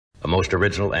most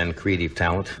original and creative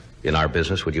talent in our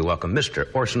business. Would you welcome Mr.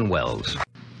 Orson Welles?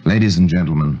 Ladies and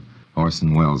gentlemen,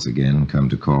 Orson Welles again, come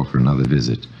to call for another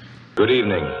visit. Good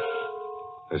evening.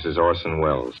 This is Orson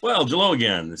Welles. Well, hello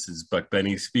again. This is Buck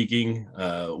Benny speaking.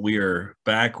 We are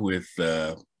back with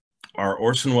our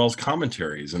Orson Welles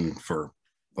commentaries. And for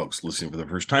folks listening for the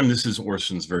first time, this is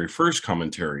Orson's very first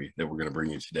commentary that we're going to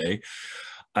bring you today.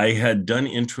 I had done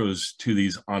intros to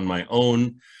these on my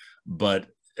own,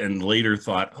 and later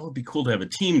thought, oh, it'd be cool to have a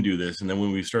team do this. And then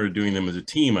when we started doing them as a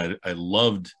team, I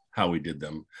loved how we did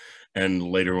them. And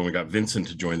later when we got Vincent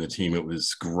to join the team, it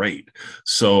was great.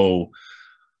 So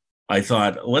I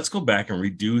thought, let's go back and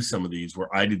redo some of these where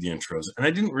I did the intros. And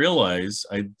I didn't realize,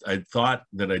 I thought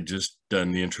that I'd just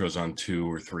done the intros on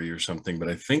 2 or 3 or something, but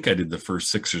I think I did the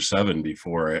first 6 or 7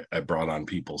 before I brought on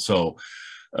people. So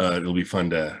it'll be fun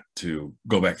to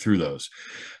go back through those.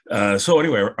 So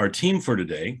anyway, our team for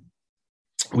today,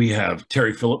 we have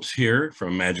Terry Phillips here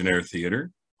from Imaginaire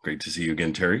Theater. Great to see you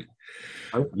again, Terry.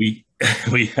 We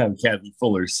have Kathy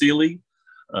Fuller-Seeley,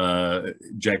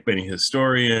 Jack Benny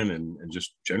historian and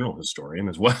just general historian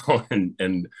as well,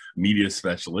 and media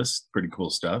specialist. Pretty cool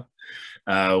stuff.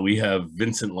 We have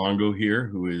Vincent Longo here,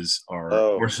 who is our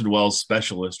Orson Welles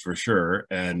specialist for sure,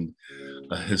 and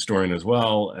a historian as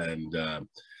well.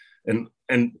 And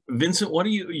Vincent, what are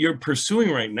you're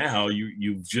pursuing right now?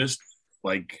 You've just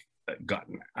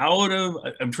gotten out of.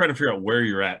 I'm trying to figure out where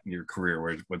you're at in your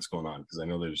career, what's going on, because I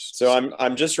know there's. So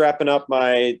I'm just wrapping up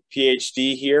my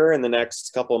PhD here in the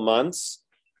next couple of months.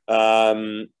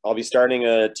 I'll be starting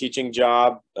a teaching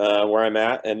job where I'm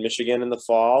at in Michigan in the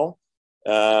fall.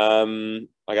 I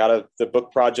got the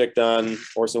book project on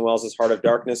Orson Welles' Heart of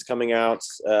Darkness coming out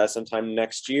sometime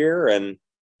next year, and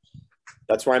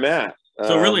that's where I'm at.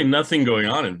 So really nothing going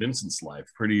on in Vincent's life.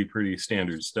 Pretty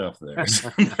standard stuff there.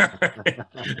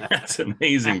 That's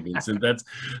amazing, Vincent.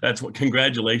 That's what.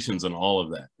 Congratulations on all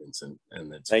of that, Vincent.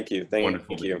 And that's thank you. Thank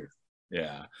you.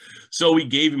 Yeah. So we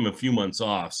gave him a few months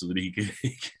off so that he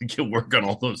could work on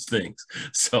all those things.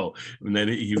 So and then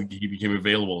he became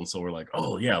available, and so we're like,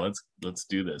 oh yeah, let's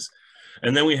do this.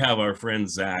 And then we have our friend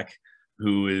Zach,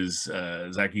 who is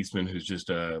Zach Eastman, who's just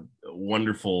a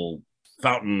wonderful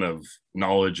fountain of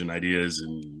knowledge and ideas,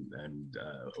 and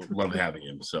love having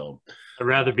him. So I'd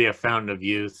rather be a fountain of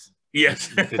youth. Yes.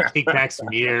 To take back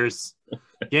some years.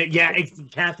 Yeah.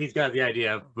 Kathy's got the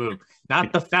idea of boom.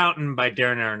 Not The Fountain by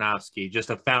Darren Aronofsky, just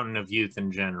a fountain of youth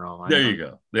in general. There you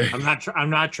go.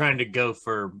 I'm not trying to go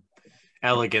for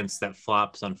elegance that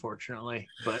flops, unfortunately.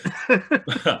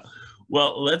 But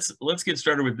well, let's get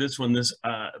started with this one.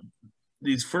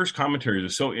 These first commentaries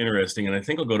are so interesting, and I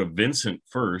think I'll go to Vincent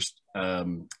first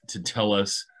to tell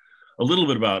us a little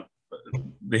bit about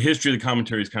the history of the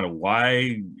commentaries, kind of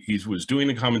why he was doing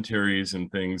the commentaries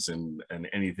and things, and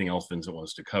anything else Vincent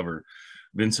wants to cover.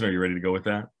 Vincent, are you ready to go with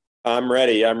that? I'm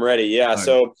ready. Yeah. Right.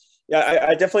 So yeah,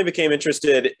 I definitely became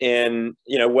interested in,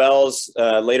 Welles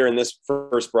later in this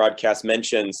first broadcast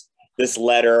mentions this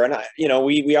letter, and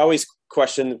we always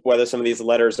question whether some of these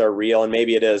letters are real, and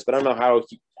maybe it is, but I don't know how.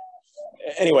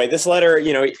 Anyway, this letter,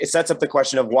 it sets up the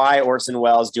question of why Orson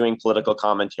Welles doing political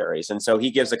commentaries. And so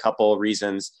he gives a couple of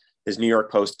reasons, his New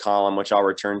York Post column, which I'll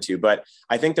return to. But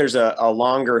I think there's a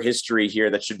longer history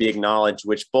here that should be acknowledged,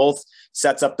 which both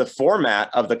sets up the format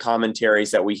of the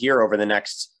commentaries that we hear over the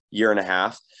next year and a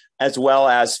half, as well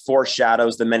as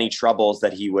foreshadows the many troubles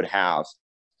that he would have.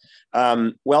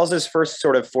 Welles's first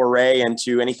sort of foray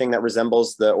into anything that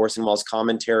resembles the Orson Welles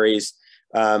commentaries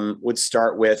would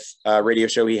start with a radio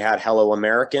show he had, Hello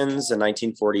Americans, in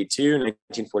 1942,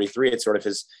 1943. It's sort of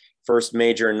his first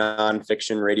major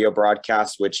nonfiction radio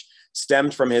broadcast, which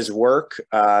stemmed from his work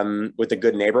with the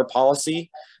Good Neighbor policy.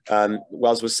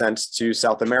 Welles was sent to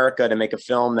South America to make a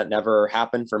film that never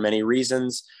happened for many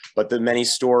reasons, but the many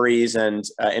stories and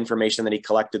information that he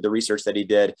collected, the research that he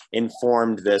did,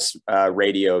 informed this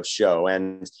radio show.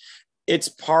 And it's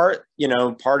part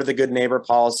of the Good Neighbor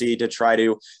policy to try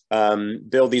to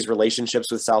build these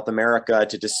relationships with South America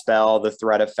to dispel the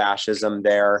threat of fascism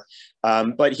there.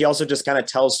 But he also just kind of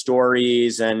tells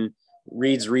stories and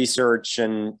reads research,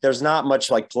 and there's not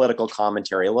much like political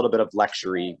commentary, a little bit of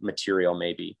lecture-y material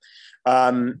maybe.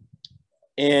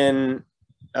 In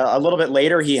a little bit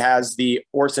later, he has the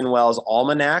Orson Welles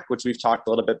Almanac, which we've talked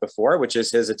a little bit before, which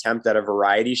is his attempt at a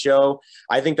variety show.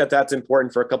 I think that that's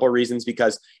important for a couple of reasons,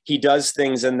 because he does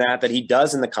things in that he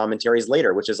does in the commentaries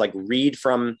later, which is like read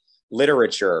from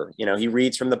literature. He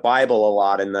reads from the Bible a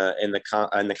lot in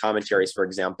the commentaries, for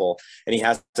example, and he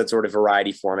has that sort of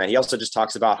variety format. He also just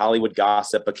talks about Hollywood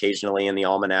gossip occasionally in the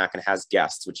Almanac and has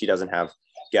guests, which he doesn't have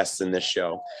guests in this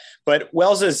show. But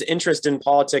Wells's interest in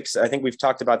politics, I think we've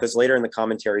talked about this later in the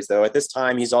commentaries, though. At this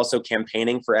time, he's also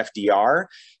campaigning for FDR.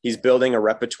 He's building a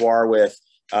repertoire with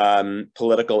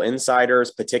political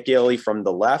insiders, particularly from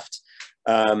the left.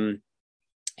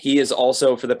 He has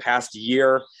also, for the past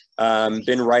year,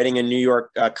 been writing a New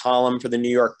York column for the New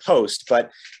York Post.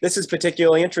 But this is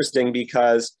particularly interesting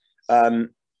because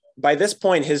by this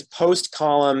point, his Post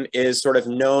column is sort of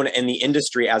known in the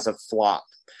industry as a flop.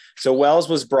 So Wells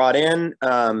was brought in.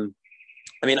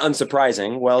 I mean,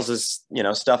 unsurprising. Wells's,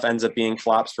 stuff ends up being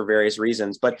flops for various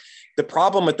reasons. But the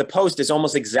problem with the Post is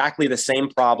almost exactly the same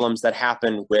problems that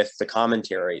happened with the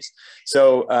commentaries.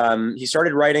 So he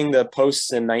started writing the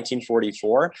Posts in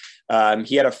 1944.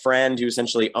 He had a friend who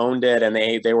essentially owned it, and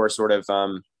they were sort of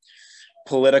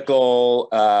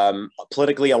politically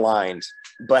aligned.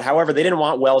 But however, they didn't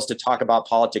want Wells to talk about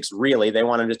politics, really. They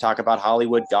wanted to talk about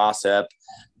Hollywood gossip.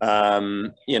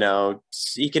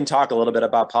 He can talk a little bit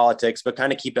about politics, but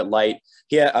kind of keep it light.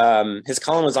 His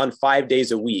column was on 5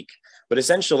 days a week, but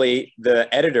essentially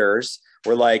the editors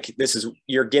were like,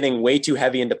 you're getting way too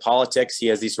heavy into politics. He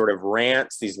has these sort of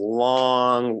rants, these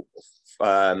long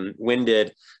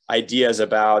winded ideas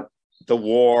about the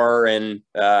war and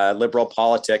liberal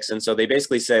politics. And so they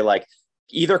basically say, like,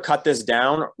 either cut this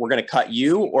down, we're going to cut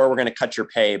you, or we're going to cut your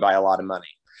pay by a lot of money.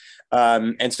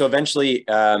 And so eventually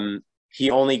he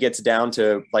only gets down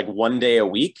to like 1 day a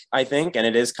week, I think. And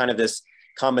it is kind of this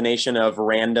combination of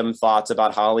random thoughts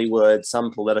about Hollywood,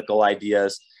 some political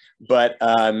ideas, but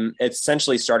it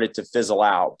essentially started to fizzle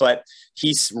out. But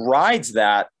he rides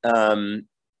that, the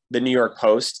New York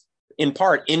Post, in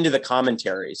part into the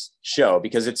commentaries show,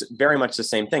 because it's very much the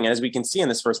same thing. And as we can see in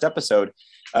this first episode,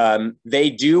 they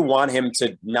do want him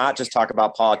to not just talk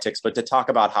about politics, but to talk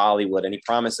about Hollywood. And he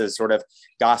promises sort of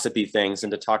gossipy things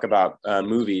and to talk about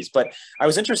movies. But I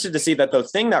was interested to see that the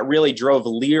thing that really drove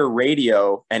Lear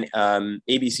Radio and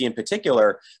ABC in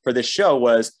particular for this show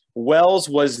was Wells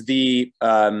was the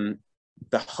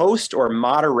host or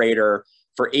moderator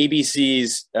for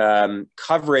ABC's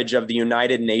coverage of the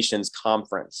United Nations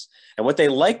conference. And what they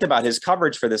liked about his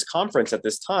coverage for this conference at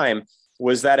this time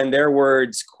was that, in their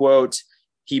words, quote,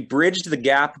 he bridged the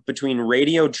gap between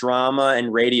radio drama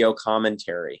and radio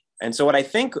commentary. And so what I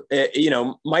think,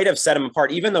 might have set him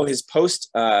apart, even though his Post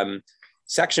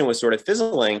section was sort of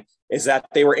fizzling, is that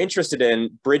they were interested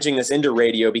in bridging this into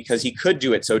radio because he could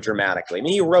do it so dramatically. I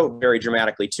mean, he wrote very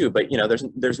dramatically too, but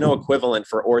there's no equivalent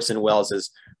for Orson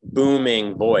Welles's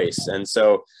booming voice. And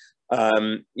so,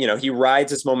 he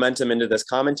rides this momentum into this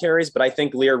commentaries, but I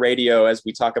think Lear Radio, as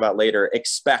we talk about later,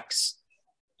 expects,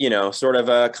 sort of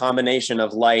a combination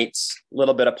of lights, a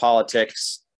little bit of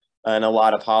politics, and a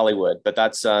lot of Hollywood. But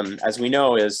that's, as we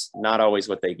know, is not always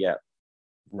what they get.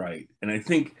 Right. And I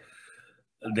think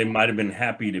they might have been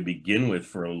happy to begin with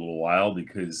for a little while,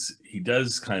 because he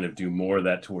does kind of do more of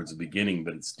that towards the beginning,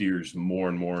 but it steers more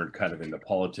and more kind of into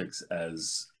politics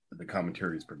as the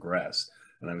commentaries progress.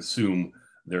 And I assume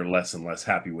they're less and less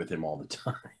happy with him all the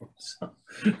time. So,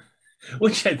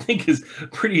 which I think is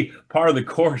pretty par of the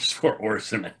course for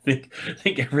Orson. I think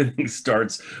everything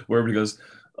starts where everybody goes,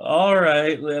 all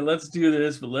right, let's do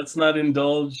this, but let's not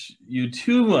indulge you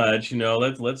too much.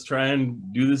 Let's try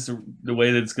and do this the way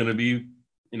that's going to be,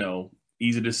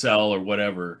 easy to sell or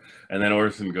whatever. And then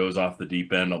Orson goes off the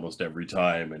deep end almost every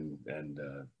time, and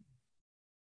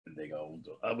they go,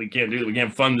 we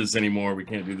can't fund this anymore. We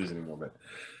can't do this anymore. But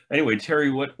anyway,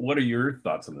 Terry, what are your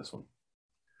thoughts on this one?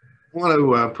 I want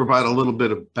to provide a little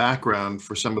bit of background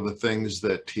for some of the things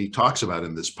that he talks about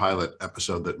in this pilot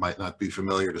episode that might not be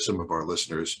familiar to some of our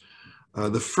listeners.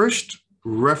 The first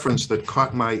reference that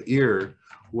caught my ear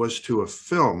was to a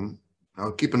film.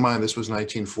 Now, keep in mind, this was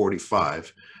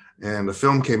 1945, and a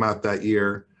film came out that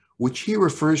year, which he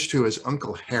refers to as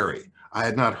Uncle Harry. I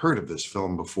had not heard of this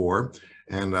film before,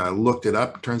 and I looked it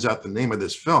up. Turns out the name of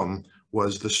this film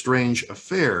was The Strange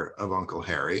Affair of Uncle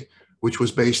Harry, which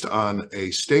was based on a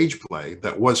stage play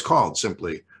that was called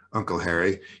simply Uncle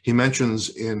Harry. He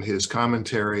mentions in his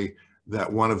commentary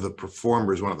that one of the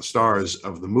performers, one of the stars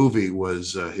of the movie,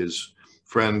 was his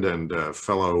friend and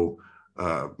fellow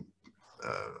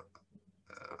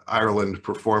Ireland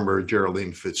performer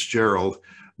Geraldine Fitzgerald,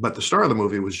 but the star of the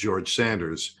movie was George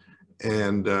Sanders.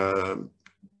 And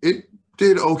it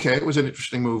did okay. It was an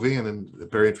interesting movie and a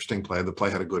very interesting play. The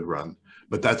play had a good run,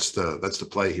 but that's the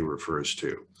play he refers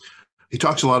to. He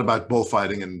talks a lot about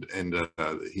bullfighting, and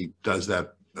he does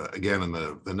that again in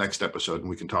the next episode, and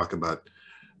we can talk about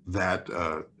that.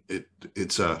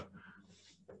 It's a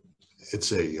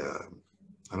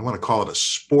I don't want to call it a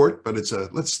sport, but it's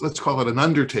let's call it an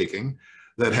undertaking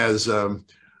that has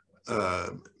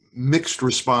mixed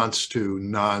response to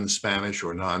non-Spanish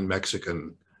or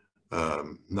non-Mexican,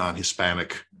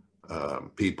 non-Hispanic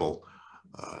people.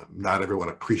 Not everyone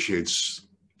appreciates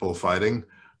bullfighting,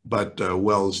 but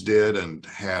Wells did, and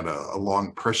had a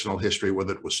long personal history with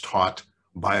it, was taught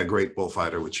by a great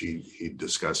bullfighter, which he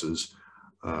discusses,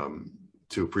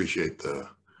 to appreciate the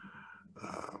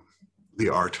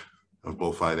art of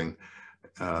bullfighting.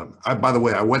 By the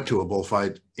way, I went to a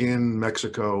bullfight in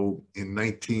Mexico in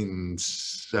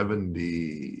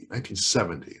 1970, I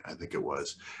think it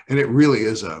was. And it really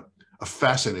is a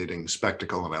fascinating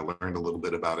spectacle, and I learned a little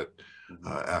bit about it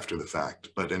after the fact.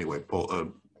 But anyway,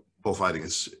 bullfighting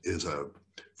is a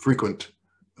frequent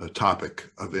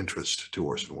topic of interest to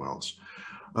Orson Welles.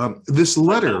 This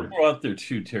letter— I'll throw out there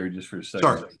too, Terry, just for a second.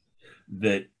 Sorry.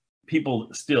 That people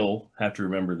still have to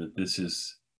remember that this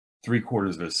is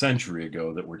 3/4 of a century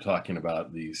ago that we're talking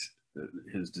about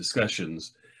his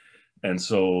discussions, and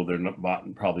so they're not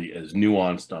probably as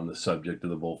nuanced on the subject of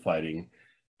the bullfighting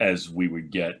as we would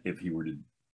get if he were to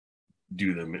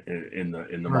do them in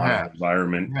the modern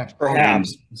environment. Perhaps. And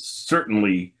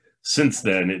certainly since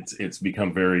then, it's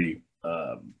become very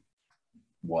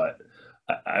what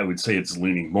I would say it's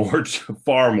leaning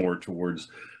far more towards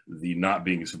the not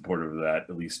being supportive of that,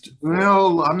 at least.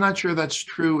 Well, I'm not sure that's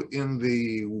true in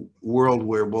the world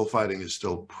where bullfighting is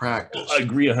still practiced. I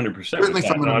agree 100%. Certainly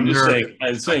from an I'm just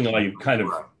American saying like kind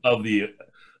of the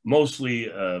mostly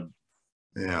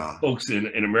folks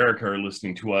in America are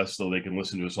listening to us, so they can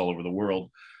listen to us all over the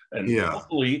world. And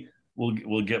hopefully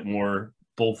we'll get more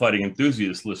bullfighting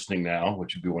enthusiasts listening now,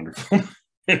 which would be wonderful.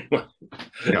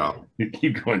 Yeah.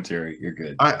 Keep going, Terry. You're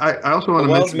good. I also want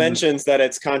to Wells mentions that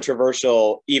it's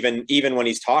controversial even when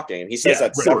he's talking. He says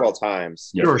that several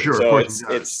times. Yeah. Sure. So of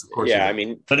it's course yeah. I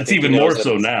mean, but it's even more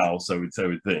so now. So I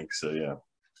would think so. Yeah.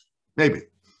 Maybe.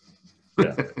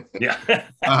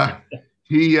 Yeah.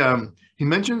 He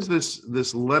mentions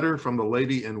this letter from the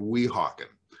lady in Weehawken,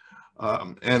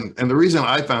 and the reason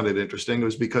I found it interesting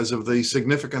was because of the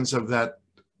significance of that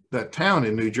town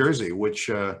in New Jersey,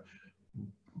 which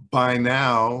by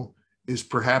now is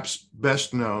perhaps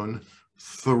best known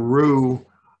through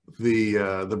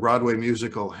the Broadway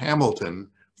musical Hamilton,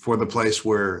 for the place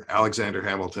where Alexander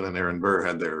Hamilton and Aaron Burr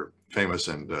had their famous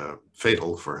and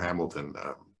fatal for Hamilton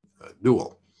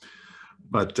duel.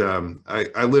 But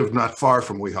I lived not far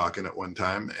from Weehawken at one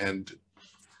time and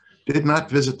did not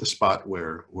visit the spot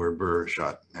where Burr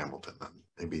shot Hamilton.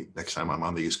 Maybe next time I'm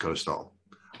on the East Coast, I'll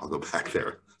go back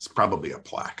there. It's probably a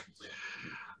plaque.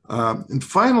 And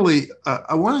finally,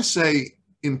 I want to say,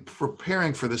 in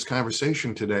preparing for this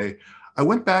conversation today, I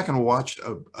went back and watched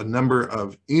a number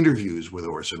of interviews with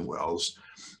Orson Welles.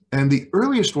 And the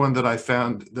earliest one that I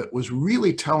found that was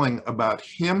really telling about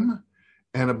him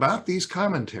and about these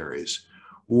commentaries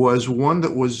was one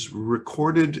that was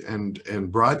recorded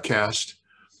and broadcast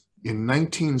in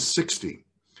 1960.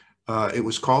 It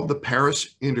was called The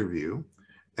Paris Interview,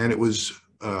 and it was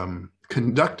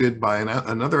conducted by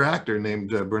another actor named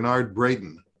Bernard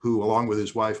Braden, who, along with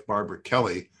his wife, Barbara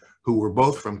Kelly, who were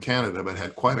both from Canada but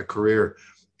had quite a career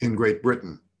in Great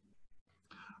Britain,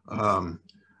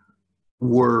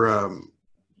 were,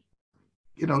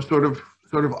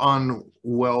 sort of on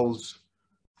Wells'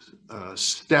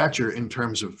 stature in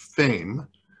terms of fame,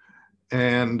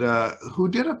 and who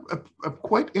did a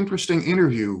quite interesting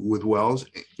interview with Wells,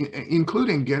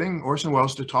 including getting Orson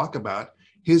Welles to talk about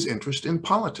his interest in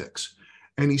politics.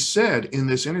 And he said in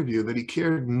this interview that he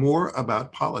cared more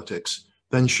about politics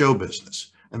than show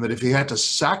business, and that if he had to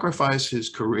sacrifice his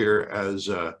career as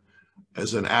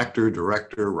an actor,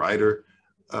 director, writer,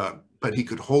 but he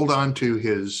could hold on to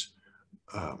his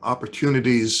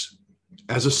opportunities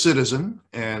as a citizen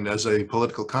and as a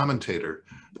political commentator,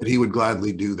 that he would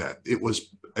gladly do that. It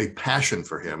was a passion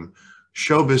for him.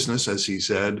 Show business, as he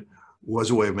said, was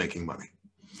a way of making money.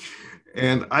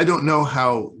 And I don't know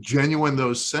how genuine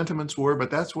those sentiments were,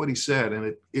 but that's what he said.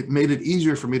 And it made it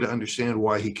easier for me to understand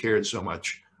why he cared so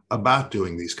much about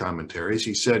doing these commentaries.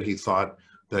 He said he thought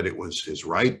that it was his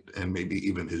right and maybe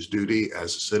even his duty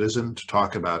as a citizen to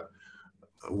talk about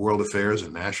world affairs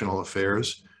and national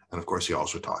affairs. And of course, he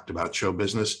also talked about show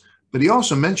business. But he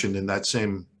also mentioned in that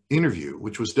same interview,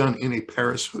 which was done in a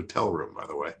Paris hotel room, by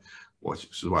the way, which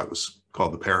is why it was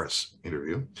called the Paris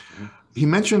Interview. Mm-hmm. He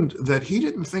mentioned that he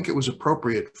didn't think it was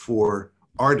appropriate for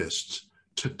artists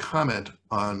to comment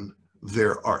on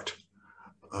their art,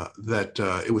 that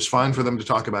it was fine for them to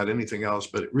talk about anything else,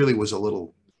 but it really was a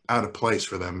little out of place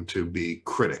for them to be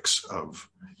critics of,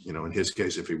 in his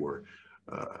case, if he were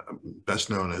best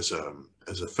known as a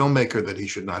filmmaker, that he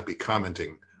should not be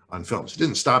commenting on films. It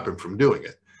didn't stop him from doing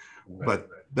it, but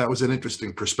that was an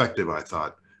interesting perspective, I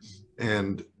thought.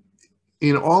 And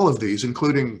in all of these,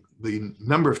 including the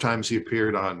number of times he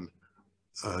appeared on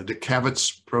Dick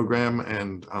Cavett's program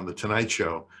and on The Tonight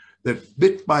Show, that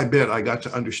bit by bit, I got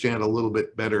to understand a little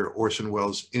bit better Orson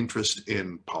Welles' interest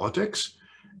in politics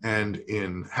and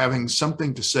in having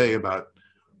something to say about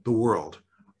the world.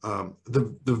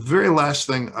 The very last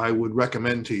thing I would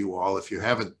recommend to you all, if you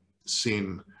haven't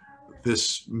seen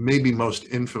this maybe most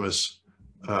infamous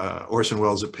Orson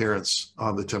Welles appearance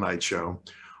on The Tonight Show,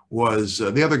 was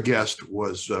the other guest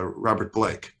was Robert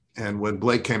Blake. And when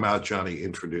Blake came out, Johnny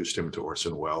introduced him to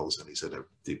Orson Welles, and he said,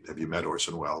 have you met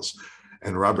Orson Welles?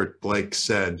 And Robert Blake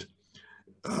said,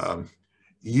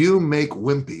 you make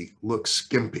Wimpy look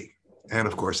skimpy. And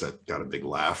of course, that got a big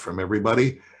laugh from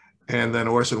everybody. And then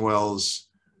Orson Welles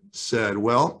said,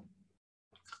 well,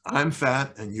 I'm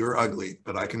fat and you're ugly,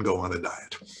 but I can go on a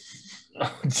diet.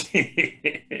 Oh, it's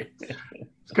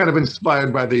kind of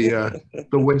inspired by the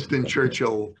Winston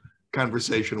Churchill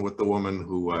conversation with the woman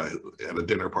who at a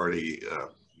dinner party,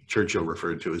 Churchill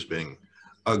referred to as being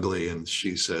ugly, and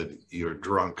she said, you're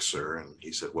drunk, sir. And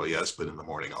he said, well, yes, but in the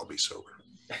morning I'll be sober.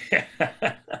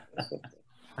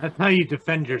 That's how you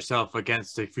defend yourself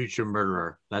against a future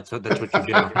murderer. That's what you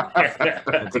do.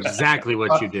 That's exactly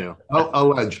what you do.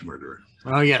 Alleged murderer.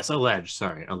 Oh yes, alleged.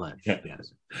 Sorry, alleged.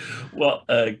 Yes. Well,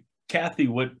 Kathy,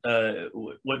 what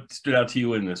stood out to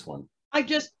you in this one? I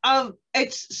just,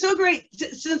 it's so great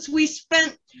since we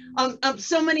spent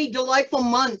so many delightful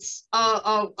months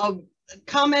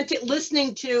commenting,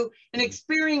 listening to and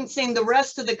experiencing the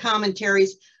rest of the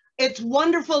commentaries. It's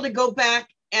wonderful to go back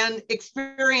and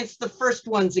experience the first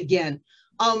ones again.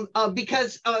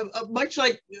 Because much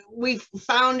like we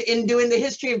found in doing the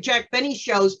history of Jack Benny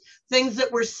shows, things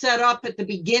that were set up at the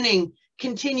beginning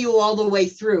continue all the way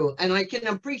through. And I can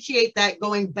appreciate that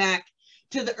going back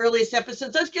to the earliest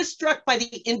episodes. I was just struck by the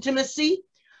intimacy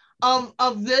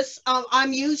of this.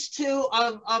 I'm used to,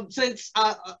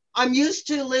 I'm used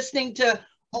to listening to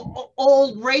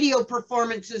old radio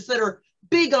performances that are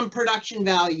big on production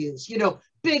values, you know,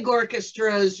 big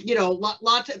orchestras, you know,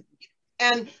 lots of,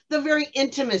 and the very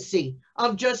intimacy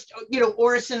of just, you know,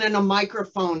 Orson and a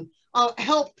microphone,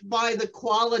 helped by the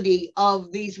quality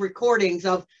of these recordings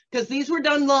of, because these were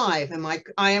done live.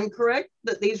 I am correct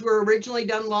that these were originally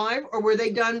done live, or were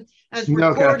they done as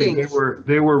recordings? No, Kathy,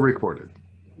 they were recorded.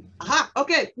 Aha,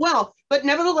 okay, well, but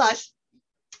nevertheless,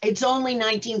 it's only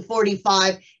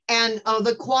 1945, and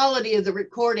the quality of the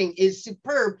recording is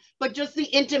superb, but just the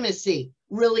intimacy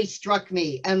really struck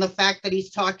me, and the fact that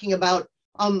he's talking about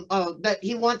that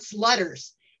he wants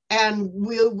letters, and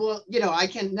we will, you know, I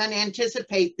can then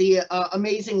anticipate the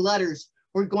amazing letters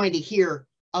we're going to hear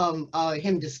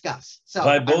him discuss. So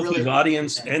by both his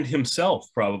audience and himself,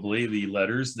 probably the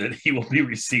letters that he will be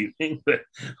receiving, but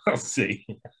I'll see.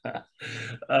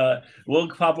 We'll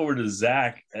pop over to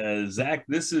Zach. Zach,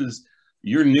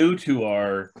 you're new to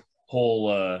our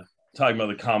whole talking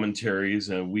about the commentaries,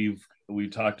 and we've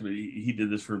talked about, he did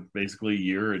this for basically a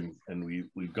year, and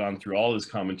we've gone through all his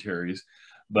commentaries,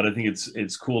 but I think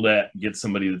it's cool to get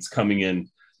somebody that's coming in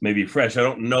maybe fresh. I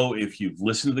don't know if you've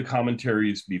listened to the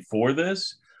commentaries before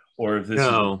this, or if this is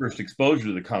your first exposure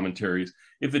to the commentaries.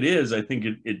 If it is, I think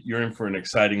you're in for an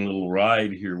exciting little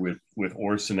ride here with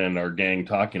Orson and our gang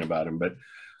talking about him. But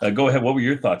go ahead. What were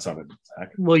your thoughts on it,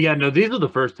 Zach? Well, yeah, no, this is the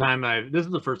first time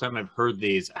I've heard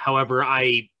these. However,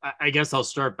 I guess I'll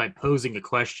start by posing a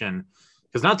question,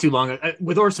 because not too long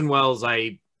with Orson Welles,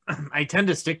 I tend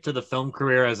to stick to the film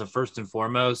career as a first and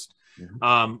foremost,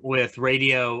 with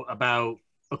radio about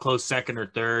a close second or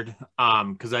third,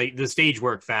 because the stage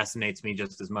work fascinates me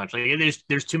just as much. Like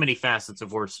there's too many facets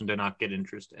of Orson to not get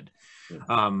interested.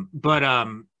 But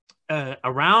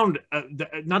around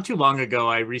not too long ago,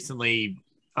 I recently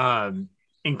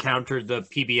encountered the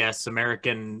PBS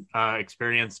American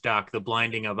Experience doc, The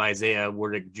Blinding of Isaiah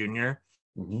Wardick Jr.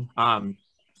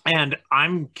 And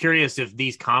I'm curious if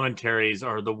these commentaries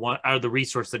are the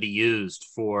resource that he used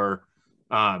for.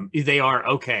 They are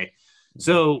okay.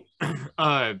 So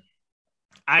I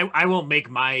won't make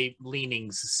my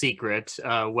leanings secret.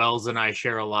 Welles and I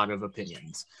share a lot of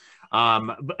opinions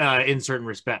in certain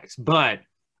respects, but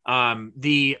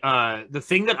the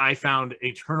thing that I found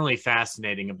eternally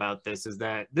fascinating about this is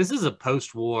that this is a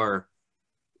post-war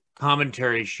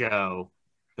commentary show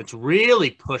that's really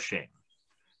pushing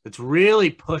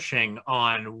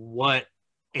on what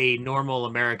a normal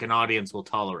American audience will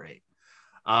tolerate.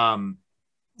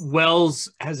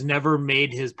 Welles has never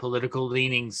made his political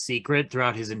leanings secret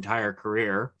throughout his entire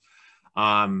career.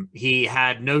 He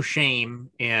had no shame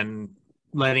in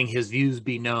letting his views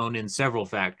be known in several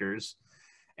factors.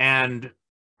 And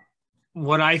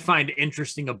what I find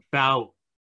interesting about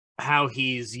how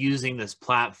he's using this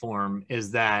platform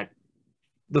is that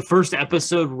the first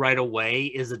episode right away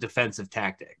is a defensive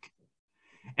tactic.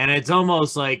 And it's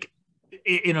almost like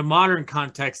in a modern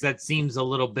context, that seems a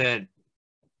little bit,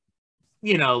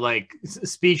 like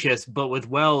specious, but with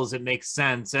Wells, it makes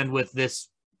sense. And with this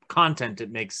content,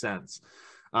 it makes sense.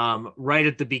 Right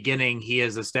at the beginning, he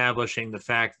is establishing the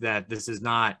fact that this is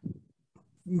not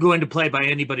going to play by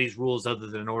anybody's rules other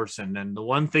than Orson. And the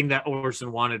one thing that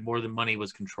Orson wanted more than money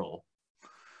was control.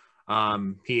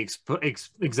 He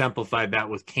exemplified that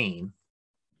with Kane.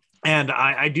 And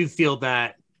I do feel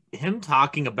that him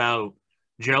talking about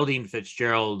Geraldine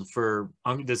Fitzgerald for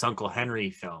this Uncle Henry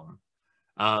film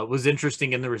was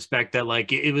interesting in the respect that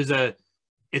like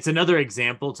it's another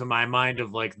example to my mind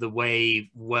of like the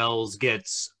way Wells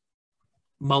gets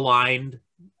maligned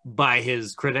by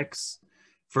his critics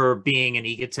for being an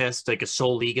egotist, like a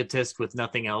sole egotist with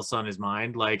nothing else on his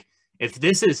mind. Like if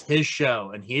this is his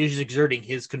show and he is exerting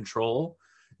his control,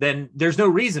 then there's no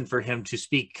reason for him to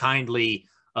speak kindly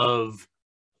of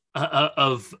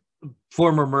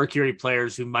former Mercury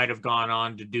players who might have gone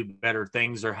on to do better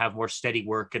things or have more steady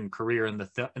work and career in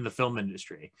the film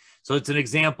industry. So it's an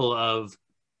example of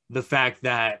the fact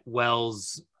that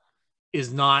Wells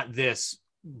is not this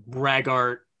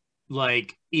braggart,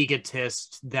 like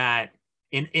egotist that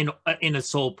in a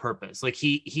sole purpose. Like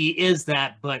he is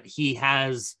that, but he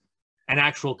has an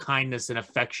actual kindness and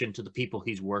affection to the people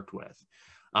he's worked with.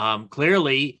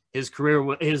 Clearly, his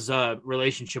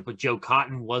relationship with Joe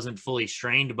Cotton wasn't fully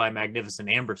strained by Magnificent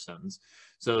Ambersons,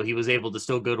 so he was able to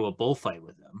still go to a bullfight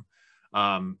with him.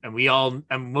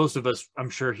 And most of us, I'm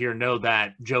sure here, know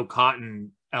that Joe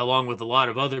Cotton, along with a lot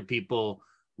of other people,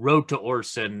 wrote to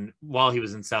Orson while he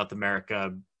was in South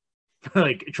America,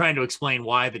 like trying to explain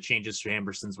why the changes to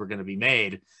Ambersons were going to be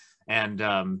made. And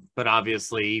but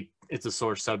obviously, it's a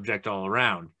sore subject all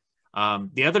around.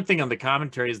 The other thing on the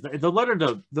commentary is the letter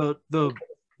to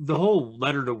the whole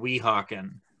letter to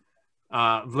Weehawken,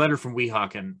 letter from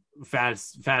Weehawken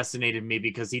fascinated me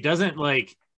because he doesn't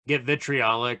like get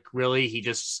vitriolic. Really, he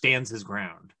just stands his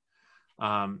ground.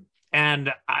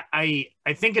 And I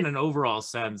think in an overall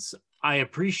sense, I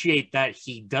appreciate that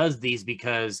he does these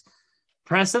because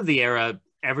press of the era,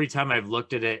 every time I've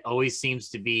looked at it, always seems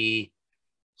to be,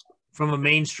 from a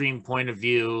mainstream point of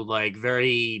view, like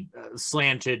very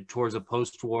slanted towards a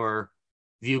post-war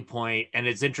viewpoint. And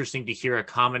it's interesting to hear a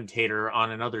commentator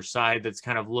on another side that's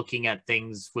kind of looking at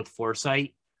things with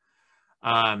foresight.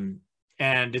 And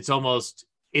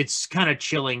it's kind of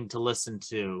chilling to listen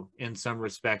to in some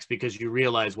respects because you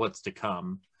realize what's to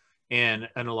come in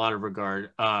a lot of regard.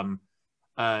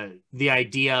 The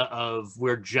idea of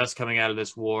we're just coming out of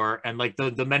this war, and like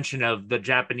the mention of the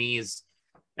Japanese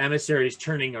emissaries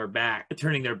turning their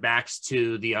backs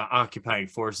to the occupying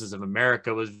forces of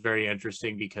America was very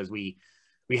interesting because we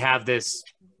have this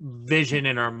vision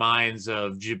in our minds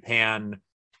of Japan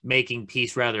making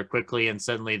peace rather quickly and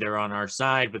suddenly they're on our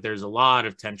side, but there's a lot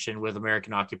of tension with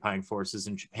American occupying forces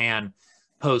in Japan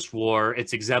post-war.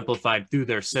 It's exemplified through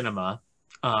their cinema,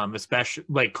 especially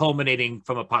like culminating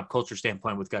from a pop culture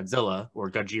standpoint with Godzilla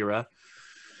or Gojira.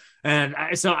 And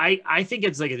so I think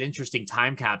it's like an interesting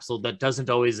time capsule that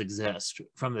doesn't always exist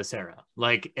from this era.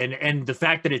 Like, and the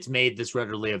fact that it's made this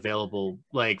readily available,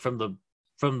 like from the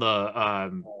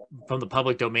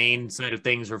public domain side of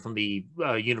things or from the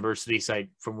university site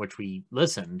from which we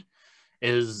listened,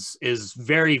 is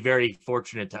very, very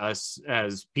fortunate to us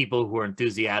as people who are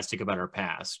enthusiastic about our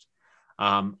past.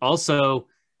 Also,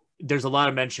 there's a lot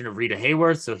of mention of Rita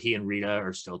Hayworth, so he and Rita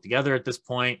are still together at this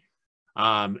point.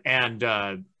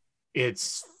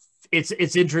 It's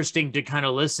interesting to kind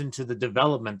of listen to the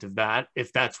development of that,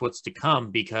 if that's what's to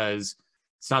come, because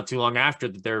it's not too long after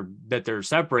that they're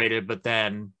separated, but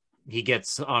then he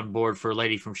gets on board for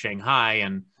Lady from Shanghai.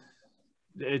 And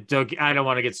I don't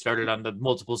want to get started on the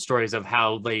multiple stories of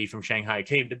how Lady from Shanghai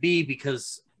came to be,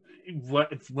 because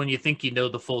when you think you know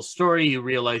the full story, you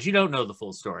realize you don't know the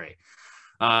full story.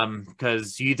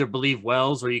 Because you either believe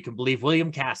Wells or you can believe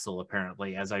William Castle,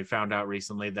 apparently, as I found out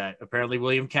recently that apparently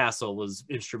William Castle was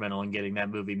instrumental in getting that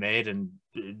movie made, and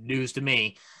news to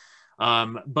me.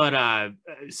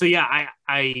 So yeah,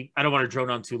 I don't want to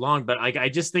drone on too long, but I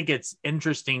just think it's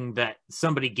interesting that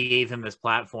somebody gave him this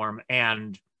platform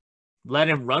and let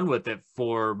him run with it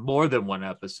for more than one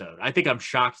episode. I think I'm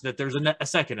shocked that there's a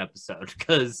second episode,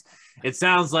 because it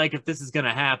sounds like if this is going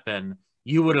to happen,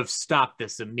 you would have stopped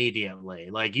this immediately.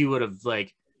 Like you would have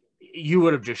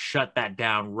just shut that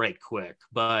down right quick.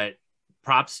 But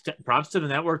props to the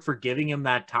network for giving him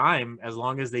that time as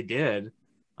long as they did.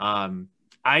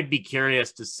 I'd be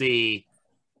curious to see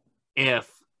if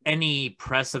any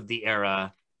press of the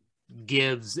era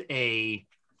gives a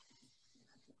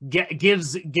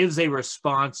gives a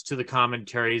response to the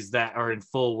commentaries that are in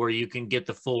full, where you can get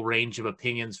the full range of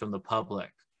opinions from the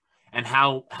public. And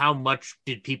how much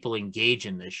did people engage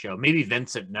in this show? Maybe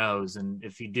Vincent knows, and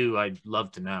if you do, I'd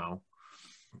love to know.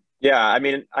 Yeah, I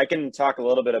mean, I can talk a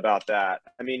little bit about that.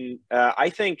 I mean, I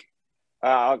think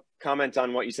I'll comment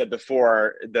on what you said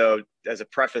before, though, as a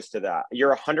preface to that.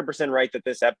 You're 100% right that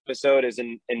this episode is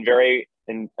in very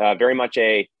much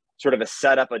a sort of a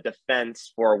setup, a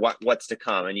defense for what's to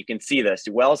come. And you can see this.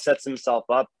 Wells sets himself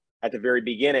up at the very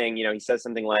beginning. You know, he says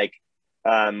something like,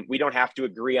 we don't have to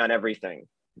agree on everything,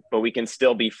 but we can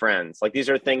still be friends. Like, these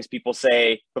are things people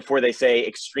say before they say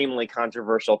extremely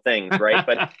controversial things, right?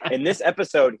 But in this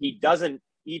episode,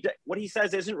 what he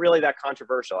says isn't really that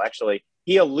controversial. Actually,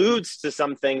 he alludes to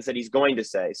some things that he's going to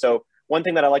say. So one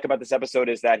thing that I like about this episode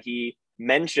is that he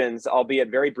mentions,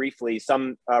 albeit very briefly,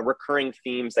 some recurring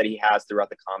themes that he has throughout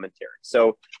the commentary.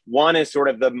 So one is sort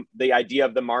of the idea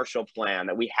of the Marshall Plan,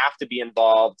 that we have to be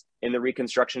involved in the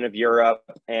reconstruction of Europe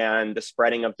and the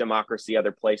spreading of democracy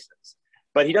other places.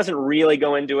 But he doesn't really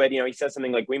go into it. You know, he says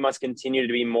something like, we must continue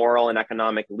to be moral and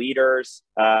economic leaders.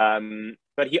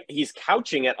 But he's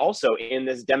couching it also in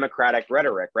this democratic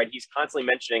rhetoric, right? He's constantly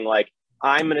mentioning, like,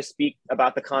 I'm going to speak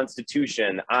about the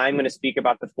Constitution. I'm going to speak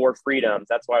about the 4 freedoms.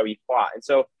 That's why we fought. And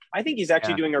so I think he's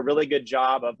actually doing a really good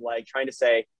job of, like, trying to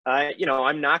say, you know,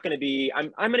 I'm going to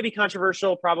be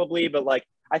controversial probably, but, like,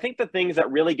 I think the things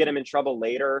that really get him in trouble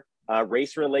later,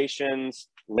 race relations,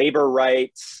 labor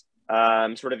rights,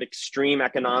 sort of extreme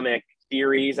economic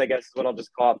theories, I guess is what I'll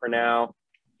just call it for now.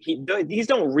 These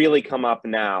don't really come up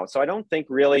now. So I don't think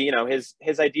really, you know,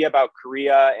 his idea about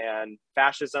Korea and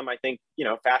fascism, I think, you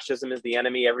know, fascism is the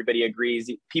enemy. Everybody agrees.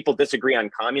 People disagree on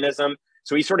communism.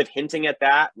 So he's sort of hinting at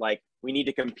that, like, we need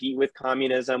to compete with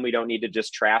communism. We don't need to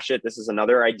just trash it. This is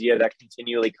another idea that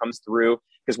continually comes through,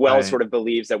 because Wells sort of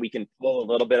believes that we can pull a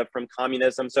little bit from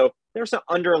communism. So there's some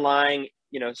underlying,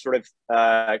 you know, sort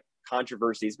of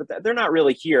controversies, but they're not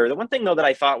really here. The one thing, though, that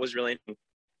I thought was really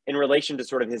in relation to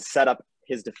sort of his setup,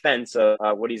 his defense of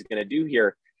what he's going to do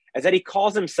here, is that he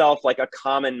calls himself like a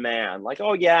common man. Like,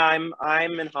 oh yeah,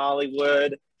 I'm in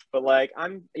Hollywood, but, like,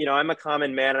 I'm a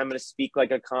common man, and I'm going to speak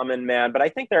like a common man. But I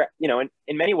think there, you know,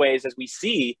 in many ways, as we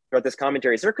see throughout this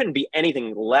commentary, there couldn't be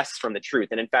anything less from the truth.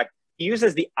 And in fact, he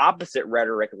uses the opposite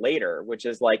rhetoric later, which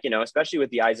is like, you know, especially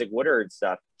with the Isaac Woodard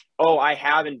stuff. Oh, I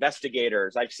have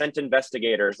investigators. I've sent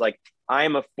investigators. Like,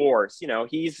 I'm a force. You know,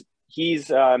 he's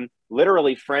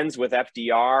literally friends with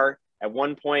FDR. At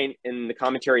one point in the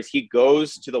commentaries, he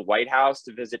goes to the White House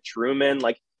to visit Truman.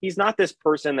 Like, he's not this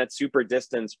person that's super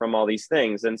distanced from all these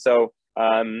things. And so,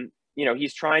 you know,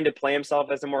 he's trying to play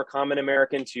himself as a more common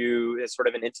American to as sort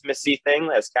of an intimacy thing,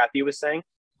 as Kathy was saying.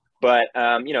 But,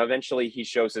 you know, eventually he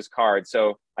shows his card.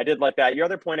 So I did like that. Your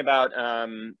other point about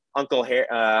Uncle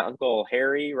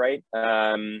Harry, right?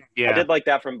 I did like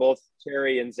that from both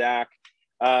Terry and Zach.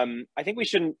 I think we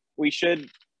shouldn't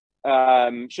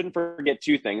forget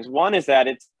 2 things. One is that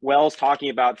it's Wells talking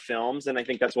about films, and I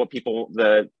think that's what people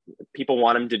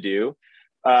want him to do.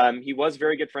 He was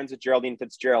very good friends with Geraldine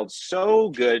Fitzgerald. So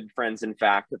good friends, in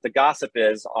fact, that the gossip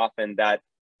is often that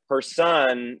her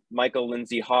son, Michael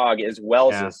Lindsay Hogg, is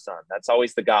Wells's son. That's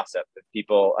always the gossip.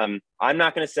 People, I'm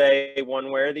not going to say one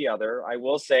way or the other. I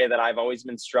will say that I've always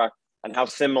been struck on how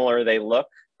similar they look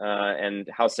and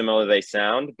how similar they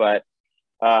sound. But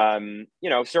you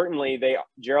know, certainly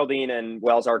Geraldine and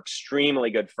Wells are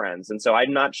extremely good friends, and so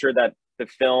I'm not sure that the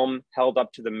film held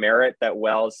up to the merit that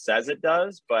Wells says it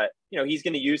does. But, you know, he's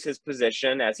going to use his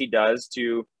position, as he does,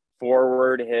 to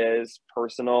forward his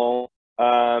personal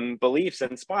beliefs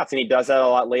and spots, and he does that a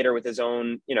lot later with his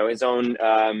own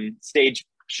stage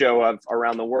show of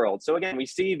Around the World. So again, we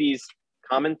see these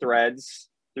common threads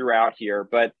throughout here.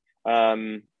 But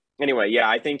anyway, yeah,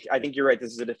 I think you're right.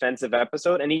 This is a defensive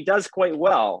episode, and he does quite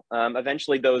well.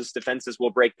 Eventually, those defenses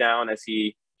will break down as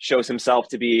he shows himself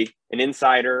to be an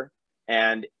insider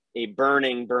and a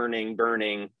burning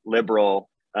liberal.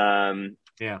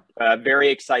 Very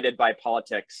excited by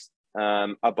politics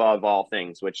above all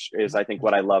things, which is, I think,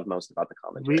 what I love most about the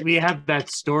commentary. We have that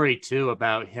story too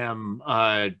about him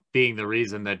being the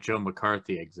reason that Joe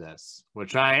McCarthy exists,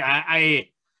 which I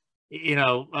you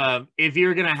know, if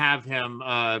you're going to have him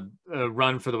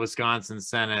run for the Wisconsin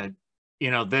Senate, you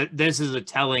know, this is a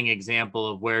telling example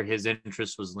of where his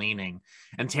interest was leaning.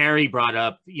 And Terry brought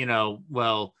up, you know,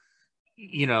 well,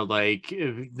 you know, like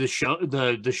the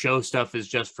show stuff is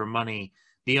just for money.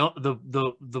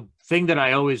 The thing that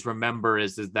I always remember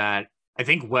is that I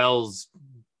think Wells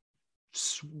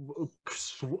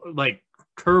like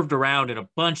curved around in a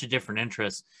bunch of different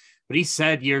interests, but he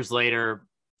said years later,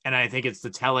 and I think it's the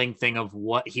telling thing of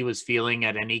what he was feeling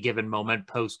at any given moment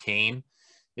post Kane,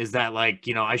 is that, like,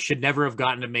 you know, I should never have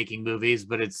gotten to making movies,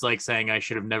 but it's like saying I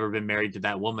should have never been married to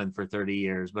that woman for 30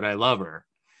 years, but I love her.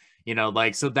 You know,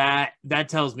 like, so that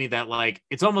tells me that, like,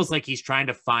 it's almost like he's trying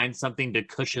to find something to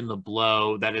cushion the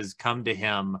blow that has come to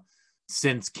him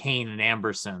since Kane and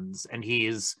Ambersons, and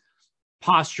he's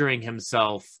posturing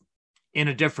himself in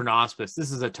a different auspice.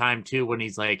 This is a time too when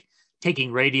he's like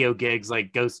taking radio gigs,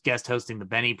 like guest hosting the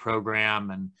Benny program,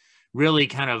 and really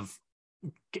kind of,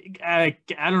 I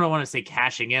don't want to say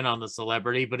cashing in on the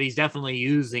celebrity, but he's definitely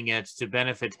using it to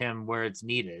benefit him where it's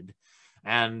needed.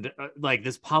 And like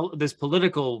this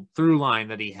political through line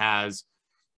that he has,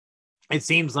 it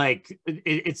seems like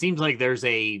there's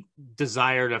a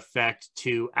desired effect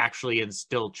to actually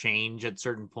instill change at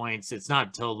certain points. It's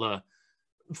not till the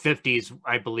 50s,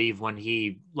 I believe, when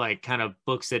he like kind of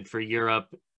books it for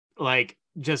Europe, like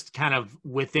just kind of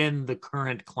within the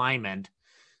current climate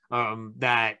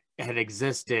that had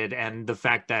existed, and the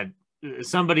fact that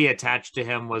somebody attached to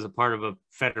him was a part of a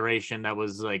federation that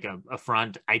was like a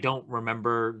front. I don't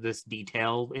remember this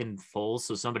detail in full,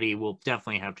 so somebody will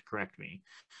definitely have to correct me.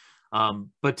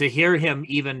 But to hear him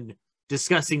even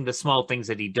discussing the small things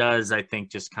that he does, I think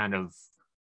just kind of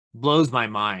blows my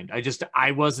mind.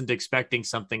 I wasn't expecting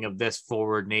something of this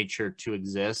forward nature to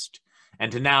exist.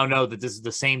 And to now know that this is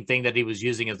the same thing that he was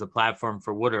using as the platform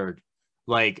for Woodard,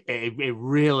 like it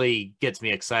really gets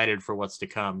me excited for what's to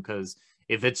come. Because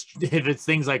if it's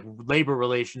things like labor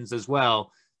relations as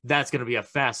well, that's going to be a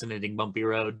fascinating bumpy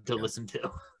road to listen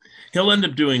to. He'll end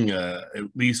up doing at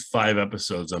least 5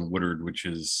 episodes on Woodard, which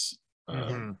is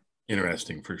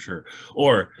interesting for sure.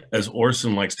 Or as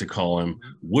Orson likes to call him,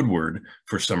 Woodward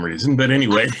for some reason. But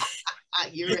anyway,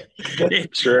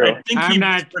 True. I think I'm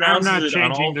not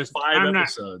changing this.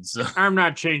 I'm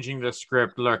not changing the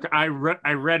script. Look, I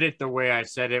read it the way I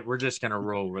said it. We're just gonna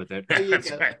roll with it. There you That's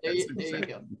go. right. There you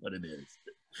Exactly go. what it is.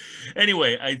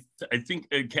 Anyway, I think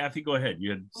Kathy, go ahead. You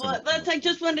had Well, I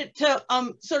just wanted to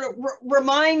sort of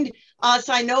remind us.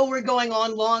 I know we're going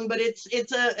on long, but it's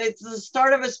the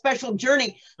start of a special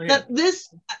journey. That this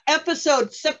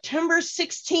episode, September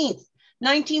 16th,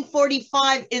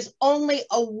 1945, is only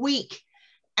a week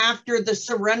after the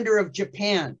surrender of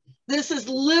Japan. This is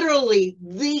literally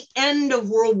the end of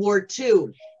World War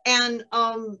II, and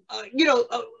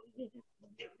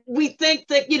we think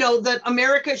that, that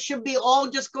America should be all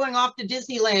just going off to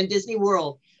Disneyland, Disney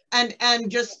World, and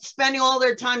just spending all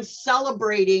their time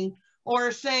celebrating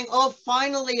or saying, oh,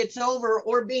 finally it's over,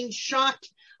 or being shocked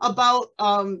about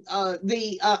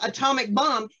the atomic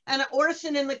bomb. And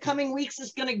Orson in the coming weeks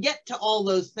is going to get to all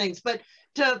those things. But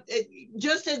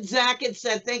just as Zach had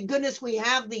said, thank goodness we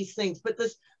have these things, but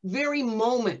this very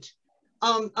moment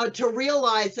to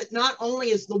realize that not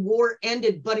only is the war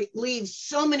ended, but it leaves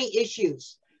so many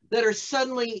issues that are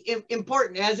suddenly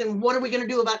important, as in what are we going to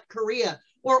do about Korea?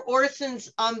 Or Orson's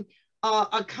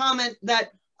a comment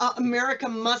that America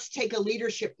must take a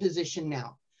leadership position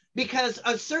now, because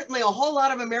certainly a whole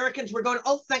lot of Americans were going,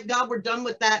 oh, thank God we're done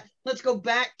with that. Let's go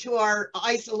back to our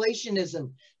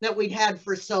isolationism that we'd had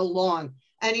for so long.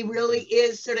 And he really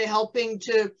is sort of helping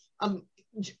to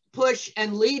push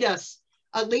and lead us,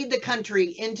 lead the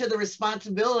country into the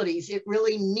responsibilities it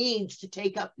really needs to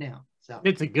take up now. So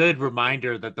it's a good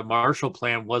reminder that the Marshall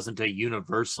Plan wasn't a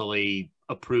universally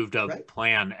approved of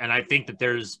plan. And I think that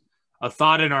there's a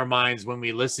thought in our minds when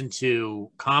we listen to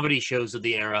comedy shows of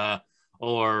the era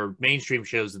or mainstream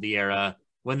shows of the era,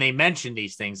 when they mention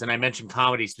these things, and I mention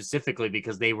comedy specifically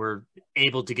because they were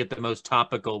able to get the most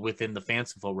topical within the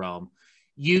fanciful realm,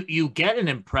 you get an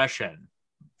impression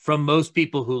from most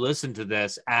people who listen to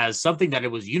this as something that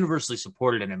it was universally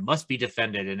supported and it must be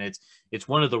defended, and it's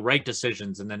one of the right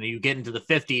decisions. And then you get into the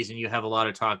 50s and you have a lot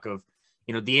of talk of,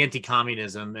 the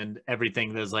anti-communism and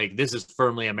everything that's like, this is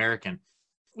firmly American.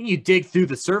 When you dig through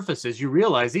the surfaces, you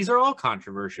realize these are all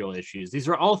controversial issues. These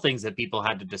are all things that people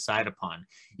had to decide upon.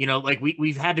 Like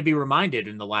we've had to be reminded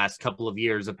in the last couple of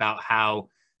years about how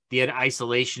the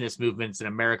isolationist movements and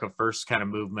America First kind of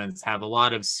movements have a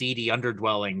lot of seedy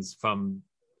underdwellings from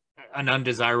an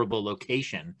undesirable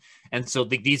location. And so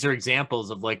these are examples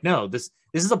of like, no, this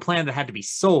is a plan that had to be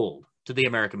sold to the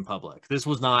American public. This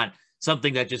was not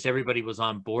something that just everybody was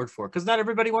on board for, because not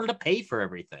everybody wanted to pay for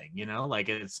everything, like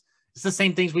it's the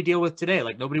same things we deal with today.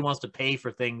 Like nobody wants to pay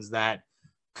for things that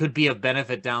could be of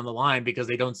benefit down the line because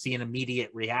they don't see an immediate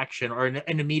reaction or an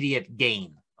immediate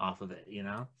gain off of it,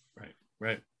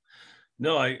 Right.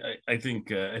 No, I think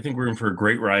we're in for a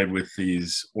great ride with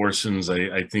these Orsons.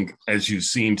 I think, as you've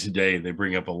seen today, they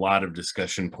bring up a lot of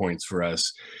discussion points for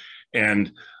us.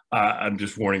 And I'm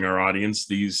just warning our audience,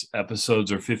 these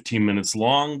episodes are 15 minutes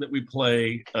long that we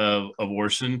play of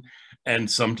Orson, and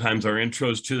sometimes our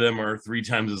intros to them are 3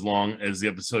 times as long as the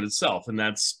episode itself, and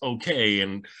that's okay.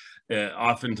 And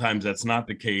oftentimes that's not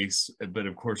the case. But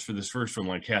of course, for this first one,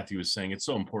 like Kathy was saying, it's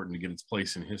so important to get its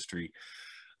place in history.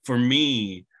 For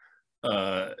me,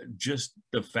 just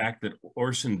the fact that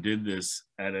Orson did this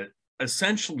at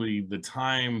essentially the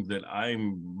time that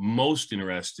I'm most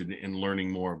interested in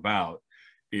learning more about.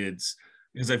 It's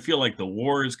because I feel like the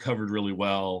war is covered really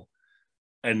well.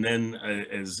 And then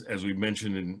as we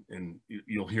mentioned, and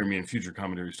you'll hear me in future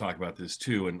commentaries talk about this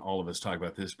too, and all of us talk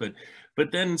about this, but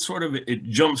then sort of it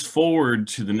jumps forward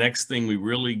to the next thing we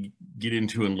really get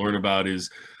into and learn about is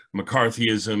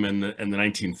McCarthyism and the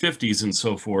 1950s and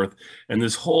so forth. And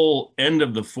this whole end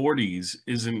of the 40s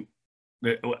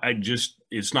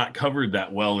it's not covered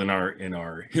that well in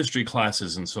our history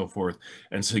classes and so forth.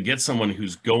 And so to get someone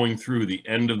who's going through the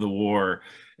end of the war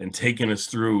and taking us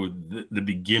through the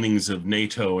beginnings of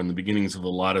NATO and the beginnings of a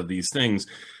lot of these things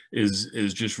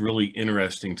is just really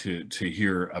interesting to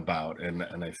hear about. And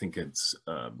I think it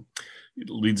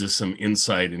leads us some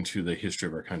insight into the history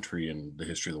of our country and the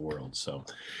history of the world. So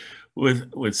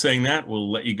with saying that,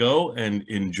 we'll let you go and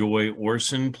enjoy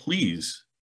Orson. Please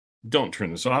don't turn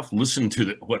this off. Listen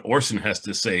to what Orson has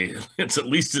to say. It's at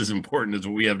least as important as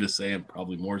what we have to say, and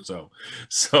probably more so.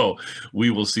 So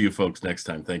we will see you folks next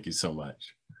time. Thank you so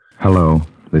much. Hello,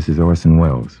 this is Orson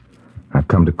Welles. I've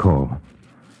come to call.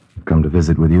 I've come to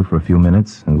visit with you for a few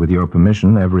minutes, and with your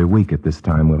permission, every week at this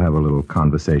time we'll have a little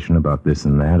conversation about this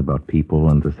and that, about people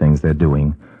and the things they're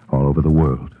doing all over the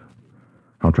world.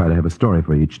 I'll try to have a story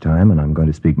for each time, and I'm going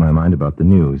to speak my mind about the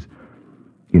news.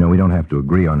 You know, we don't have to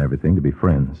agree on everything to be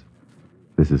friends.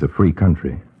 This is a free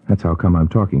country. That's how come I'm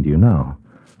talking to you now,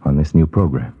 on this new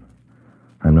program.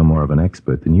 I'm no more of an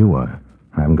expert than you are.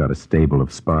 I haven't got a stable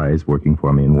of spies working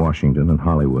for me in Washington and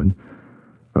Hollywood,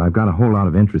 but I've got a whole lot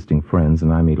of interesting friends,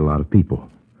 and I meet a lot of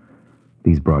people.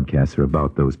 These broadcasts are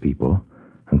about those people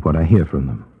and what I hear from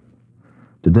them.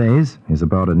 Today's is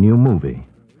about a new movie,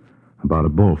 about a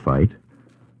bullfight,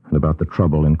 and about the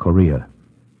trouble in Korea.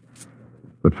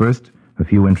 But first, a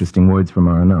few interesting words from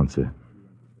our announcer.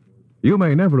 You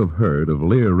may never have heard of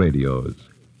Lear radios.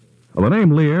 Well, the name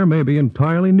Lear may be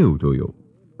entirely new to you,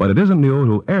 but it isn't new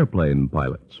to airplane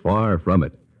pilots, far from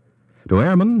it. To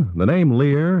airmen, the name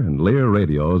Lear and Lear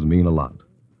radios mean a lot.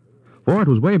 For it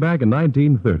was way back in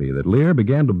 1930 that Lear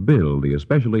began to build the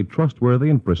especially trustworthy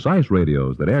and precise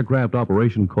radios that aircraft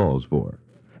operation calls for.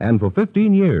 And for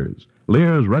 15 years,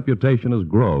 Lear's reputation has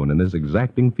grown in this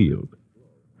exacting field.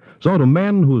 So to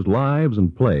men whose lives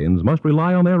and planes must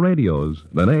rely on their radios,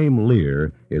 the name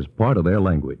Lear is part of their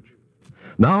language.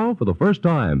 Now, for the first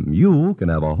time, you can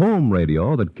have a home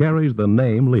radio that carries the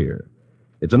name Lear.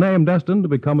 It's a name destined to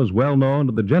become as well known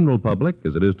to the general public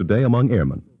as it is today among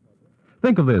airmen.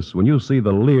 Think of this when you see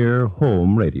the Lear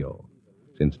home radio.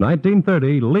 Since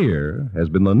 1930, Lear has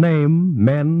been the name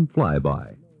men fly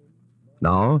by.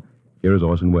 Now, here's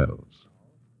Orson Welles.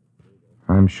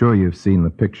 I'm sure you've seen the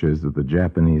pictures of the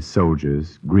Japanese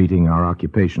soldiers greeting our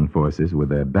occupation forces with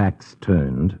their backs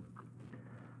turned.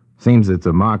 Seems it's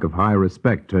a mark of high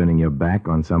respect turning your back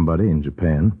on somebody in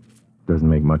Japan. Doesn't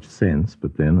make much sense,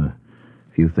 but then a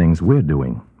few things we're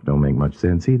doing don't make much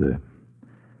sense either.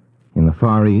 In the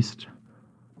Far East,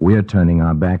 we're turning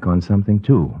our back on something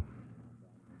too.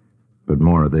 But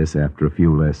more of this after a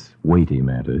few less weighty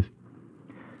matters.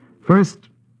 First,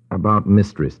 about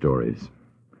mystery stories.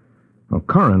 Well,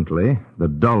 currently, the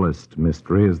dullest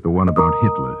mystery is the one about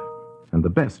Hitler, and the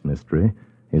best mystery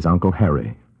is Uncle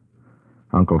Harry.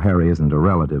 Uncle Harry isn't a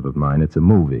relative of mine, it's a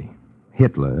movie.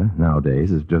 Hitler,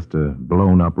 nowadays, is just a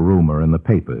blown-up rumor in the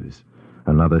papers,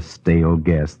 another stale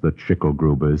guess that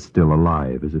Schicklgruber is still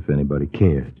alive, as if anybody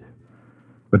cared.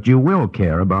 But you will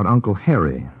care about Uncle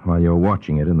Harry while you're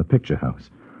watching it in the picture house.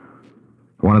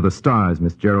 One of the stars,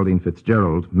 Miss Geraldine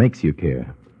Fitzgerald, makes you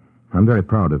care. I'm very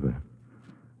proud of her.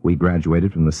 We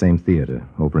graduated from the same theater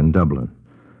over in Dublin.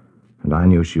 And I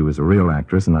knew she was a real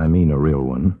actress, and I mean a real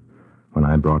one, when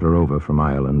I brought her over from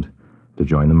Ireland to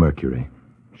join the Mercury.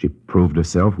 She proved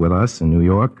herself with us in New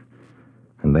York,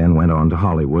 and then went on to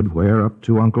Hollywood, where, up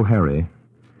to Uncle Harry,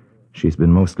 she's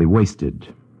been mostly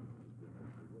wasted.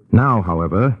 Now,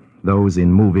 however, those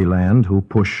in movie land who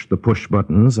push the push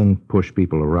buttons and push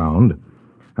people around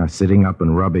are sitting up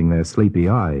and rubbing their sleepy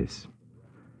eyes.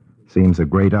 Seems a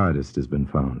great artist has been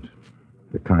found,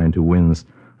 the kind who wins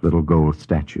little gold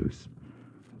statues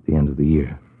at the end of the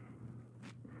year.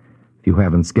 If you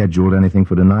haven't scheduled anything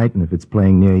for tonight, and if it's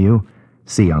playing near you,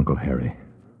 see Uncle Harry.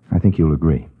 I think you'll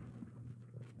agree.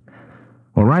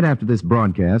 Well, right after this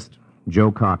broadcast,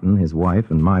 Joe Cotton, his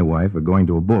wife, and my wife are going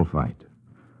to a bullfight.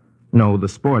 No, the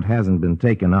sport hasn't been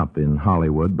taken up in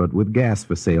Hollywood, but with gas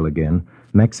for sale again,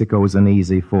 Mexico's an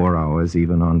easy 4 hours,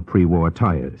 even on pre-war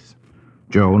tires.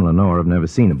 Joe and Lenore have never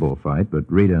seen a bullfight,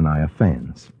 but Rita and I are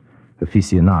fans.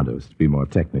 Aficionados, to be more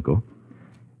technical.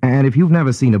 And if you've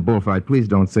never seen a bullfight, please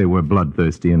don't say we're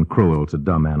bloodthirsty and cruel to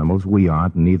dumb animals. We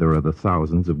aren't, neither are the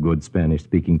thousands of good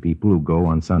Spanish-speaking people who go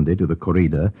on Sunday to the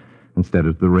corrida instead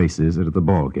of the races or to the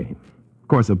ball game. Of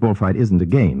course, a bullfight isn't a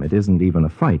game. It isn't even a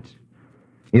fight.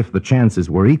 If the chances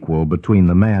were equal between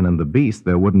the man and the beast,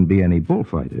 there wouldn't be any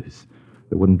bullfighters.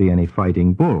 There wouldn't be any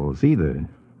fighting bulls, either.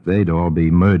 They'd all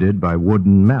be murdered by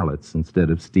wooden mallets instead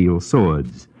of steel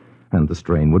swords, and the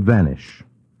strain would vanish.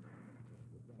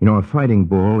 You know, a fighting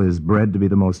bull is bred to be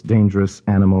the most dangerous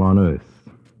animal on earth.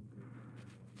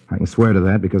 I can swear to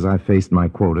that because I faced my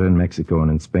quota in Mexico and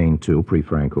in Spain, too,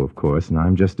 pre-Franco, of course, and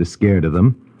I'm just as scared of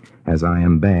them as I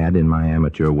am bad in my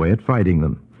amateur way at fighting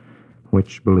them,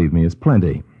 which, believe me, is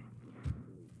plenty.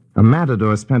 A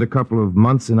matador spent a couple of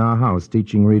months in our house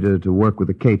teaching Rita to work with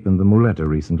the cape and the muleta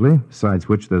recently, besides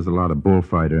which there's a lot of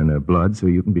bullfighter in her blood, so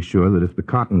you can be sure that if the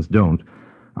Cottons don't,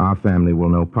 our family will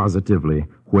know positively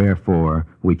wherefore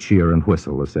we cheer and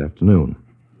whistle this afternoon.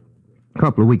 A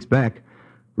couple of weeks back,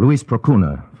 Luis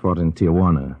Procuna fought in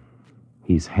Tijuana.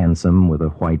 He's handsome with a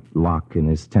white lock in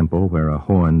his temple where a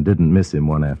horn didn't miss him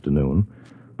one afternoon.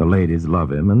 The ladies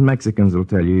love him, and Mexicans will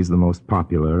tell you he's the most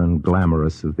popular and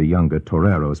glamorous of the younger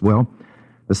toreros. Well,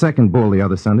 the second bull the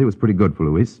other Sunday was pretty good for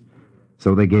Luis,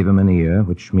 so they gave him an ear,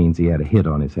 which means he had a hit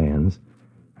on his hands,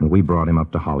 and we brought him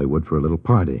up to Hollywood for a little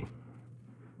party.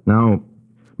 Now,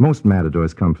 most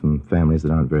matadors come from families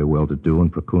that aren't very well-to-do,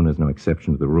 and Procuna's no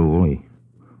exception to the rule. He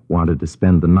wanted to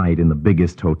spend the night in the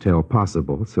biggest hotel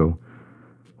possible, so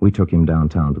we took him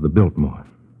downtown to the Biltmore.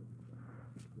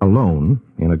 Alone,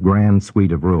 in a grand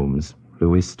suite of rooms,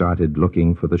 Luis started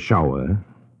looking for the shower,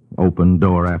 opened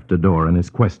door after door in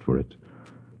his quest for it.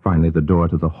 Finally, the door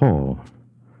to the hall.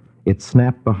 It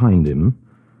snapped behind him,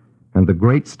 and the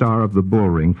great star of the bull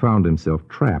ring found himself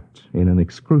trapped in an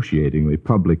excruciatingly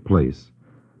public place,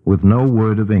 with no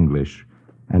word of English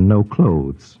and no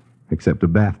clothes except a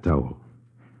bath towel.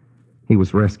 He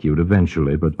was rescued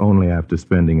eventually, but only after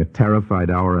spending a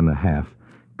terrified hour and a half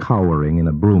cowering in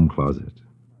a broom closet.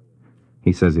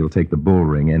 He says he'll take the bull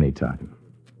ring anytime.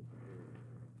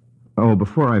 Oh,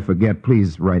 before I forget,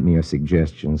 please write me your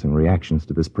suggestions and reactions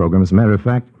to this program. As a matter of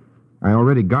fact, I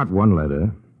already got one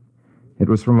letter. It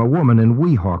was from a woman in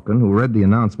Weehawken who read the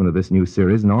announcement of this new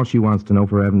series, and all she wants to know,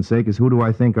 for heaven's sake, is who do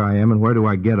I think I am and where do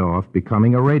I get off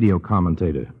becoming a radio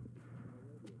commentator?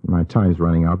 My time's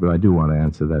running out, but I do want to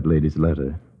answer that lady's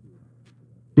letter.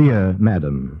 Dear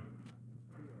Madam,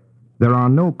 there are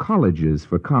no colleges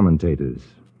for commentators.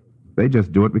 They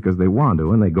just do it because they want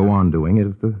to, and they go on doing it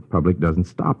if the public doesn't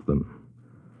stop them.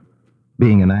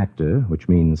 Being an actor, which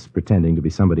means pretending to be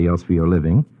somebody else for your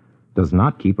living, does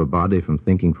not keep a body from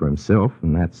thinking for himself,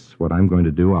 and that's what I'm going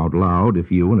to do out loud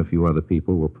if you and a few other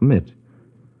people will permit.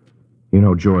 You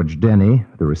know George Denny,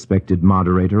 the respected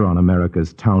moderator on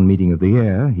America's Town Meeting of the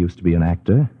Air, used to be an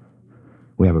actor.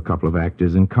 We have a couple of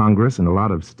actors in Congress and a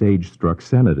lot of stage-struck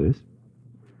senators.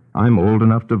 I'm old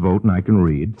enough to vote and I can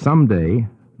read. Someday,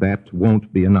 that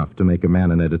won't be enough to make a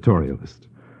man an editorialist.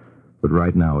 But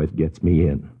right now, it gets me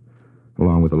in.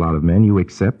 Along with a lot of men you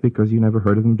accept because you never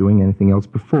heard of them doing anything else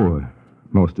before.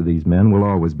 Most of these men will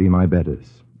always be my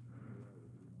betters.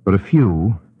 But a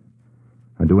few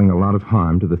are doing a lot of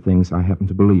harm to the things I happen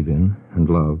to believe in and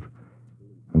love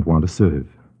and want to serve.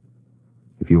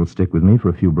 If you will stick with me for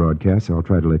a few broadcasts, I'll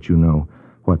try to let you know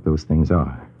what those things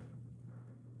are.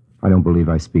 I don't believe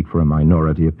I speak for a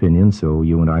minority opinion, so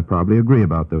you and I probably agree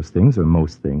about those things, or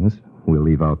most things. We'll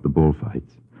leave out the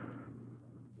bullfights.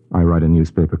 I write a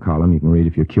newspaper column you can read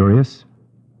if you're curious.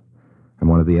 I'm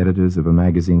one of the editors of a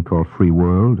magazine called Free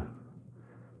World.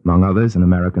 Among others, an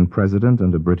American president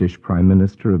and a British prime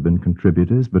minister have been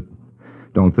contributors, but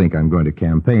don't think I'm going to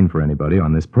campaign for anybody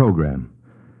on this program.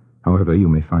 However, you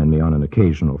may find me on an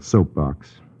occasional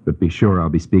soapbox, but be sure I'll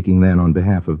be speaking then on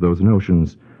behalf of those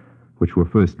notions which were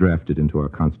first drafted into our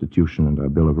Constitution and our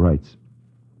Bill of Rights.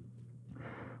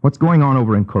 What's going on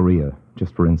over in Korea,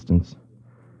 just for instance?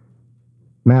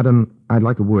 Madam, I'd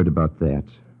like a word about that.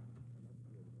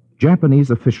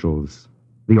 Japanese officials,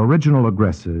 the original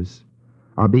aggressors,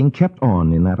 are being kept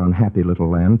on in that unhappy little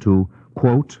land to,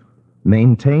 quote,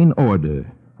 maintain order,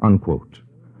 unquote.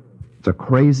 It's a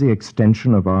crazy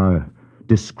extension of our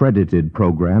discredited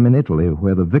program in Italy,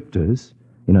 where the victors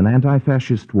in an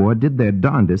anti-fascist war did their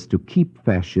darndest to keep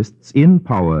fascists in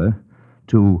power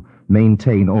to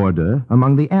maintain order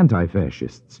among the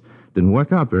anti-fascists. Didn't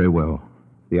work out very well.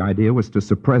 The idea was to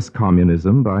suppress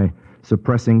communism by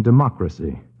suppressing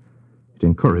democracy. It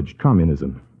encouraged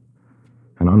communism.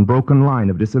 An unbroken line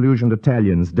of disillusioned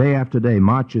Italians, day after day,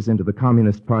 marches into the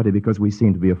Communist Party because we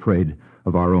seem to be afraid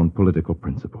of our own political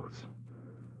principles.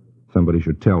 Somebody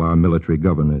should tell our military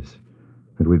governors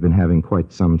that we've been having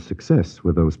quite some success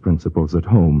with those principles at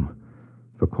home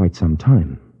for quite some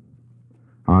time.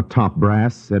 Our top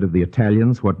brass said of the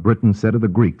Italians what Britain said of the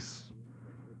Greeks.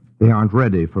 They aren't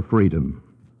ready for freedom,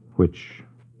 which,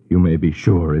 you may be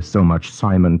sure, is so much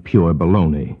Simon pure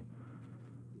baloney.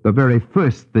 The very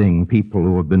first thing people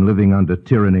who have been living under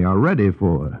tyranny are ready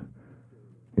for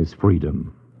is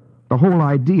freedom. The whole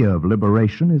idea of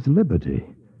liberation is liberty.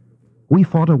 We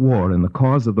fought a war in the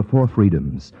cause of the four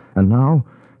freedoms, and now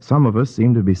some of us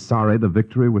seem to be sorry the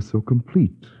victory was so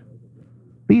complete.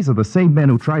 These are the same men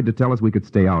who tried to tell us we could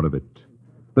stay out of it,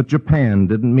 that Japan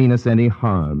didn't mean us any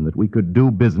harm, that we could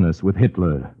do business with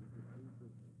Hitler.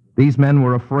 These men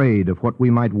were afraid of what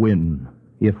we might win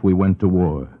if we went to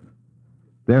war.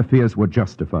 Their fears were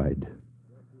justified.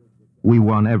 We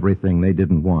won everything they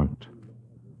didn't want.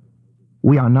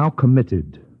 We are now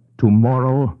committed to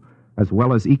moral as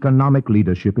well as economic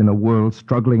leadership in a world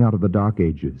struggling out of the Dark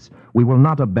Ages. We will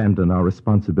not abandon our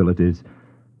responsibilities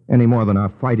any more than our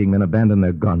fighting men abandon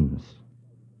their guns.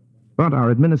 But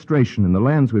our administration in the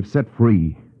lands we've set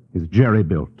free is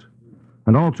jerry-built,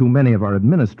 and all too many of our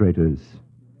administrators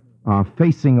are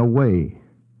facing away,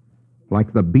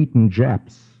 like the beaten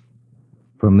Japs,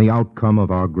 from the outcome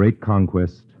of our great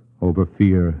conquest over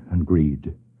fear and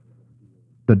greed.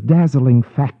 The dazzling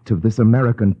fact of this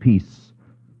American peace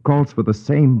calls for the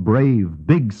same brave,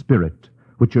 big spirit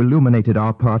which illuminated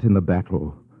our part in the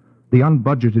battle, the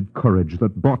unbudgeted courage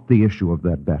that bought the issue of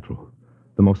that battle,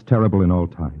 the most terrible in all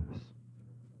times.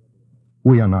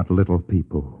 We are not little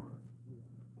people.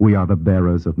 We are the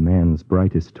bearers of man's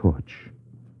brightest torch.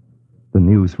 The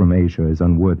news from Asia is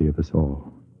unworthy of us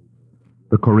all.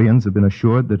 The Koreans have been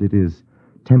assured that it is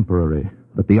temporary,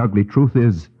 but the ugly truth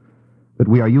is that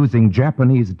we are using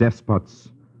Japanese despots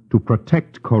to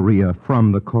protect Korea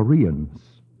from the Koreans.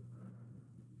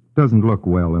 Doesn't look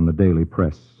well in the daily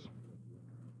press,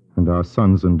 and our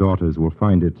sons and daughters will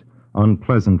find it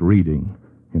unpleasant reading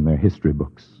in their history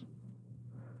books.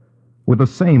 With the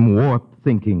same warped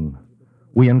thinking,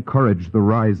 we encourage the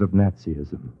rise of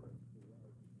Nazism.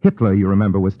 Hitler, you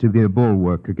remember, was to be a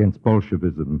bulwark against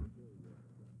Bolshevism.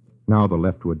 Now the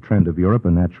leftward trend of Europe,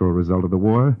 a natural result of the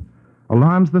war,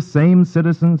 alarms the same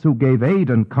citizens who gave aid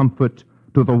and comfort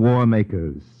to the war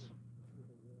makers.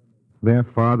 Their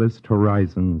farthest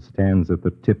horizon stands at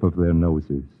the tip of their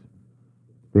noses.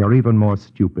 They are even more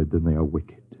stupid than they are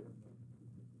wicked.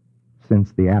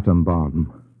 Since the atom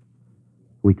bomb,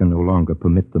 we can no longer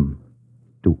permit them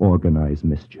to organize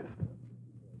mischief.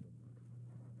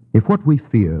 If what we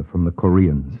fear from the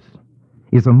Koreans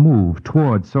is a move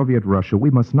toward Soviet Russia,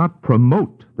 we must not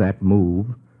promote that move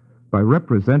by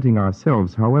representing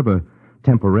ourselves, however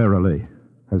temporarily,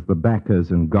 as the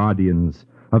backers and guardians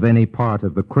of any part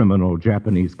of the criminal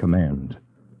Japanese command.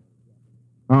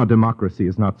 Our democracy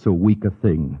is not so weak a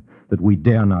thing that we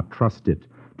dare not trust it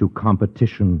to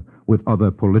competition with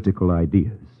other political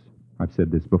ideas. I've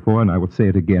said this before, and I will say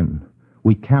it again.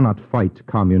 We cannot fight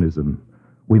communism.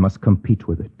 We must compete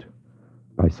with it.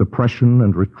 By suppression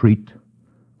and retreat,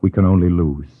 we can only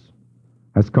lose.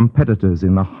 As competitors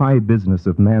in the high business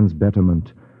of man's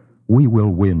betterment, we will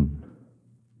win.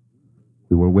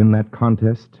 We will win that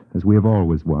contest as we have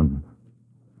always won.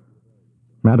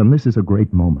 Madam, this is a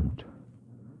great moment.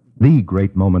 The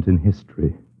great moment in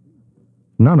history.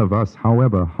 None of us,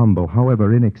 however humble,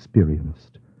 however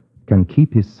inexperienced, can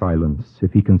keep his silence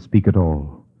if he can speak at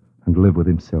all and live with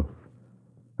himself.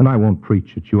 And I won't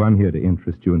preach at you. I'm here to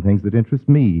interest you in things that interest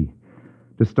me,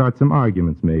 to start some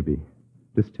arguments, maybe,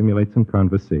 to stimulate some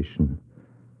conversation.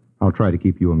 I'll try to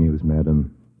keep you amused,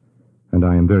 madam, and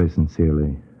I am very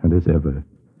sincerely, and as ever,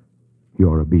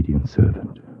 your obedient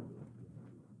servant.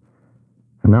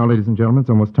 And now, ladies and gentlemen, it's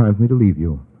almost time for me to leave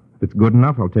you. If it's good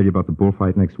enough, I'll tell you about the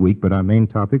bullfight next week, but our main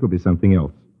topic will be something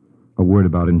else. A word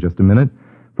about it in just a minute.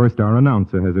 First, our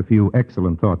announcer has a few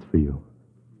excellent thoughts for you.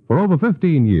 For over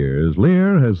 15 years,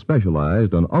 Lear has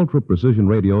specialized on ultra-precision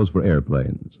radios for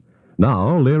airplanes.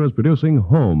 Now, Lear is producing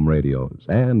home radios,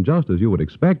 and just as you would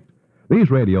expect,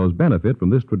 these radios benefit from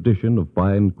this tradition of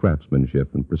fine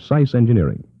craftsmanship and precise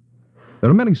engineering. There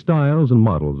are many styles and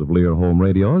models of Lear home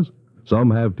radios.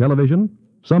 Some have television.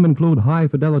 Some include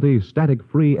high-fidelity,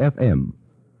 static-free FM.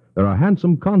 There are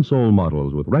handsome console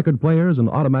models with record players and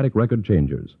automatic record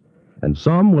changers. And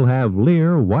some will have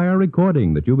Lear wire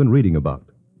recording that you've been reading about.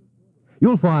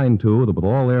 You'll find, too, that with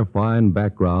all their fine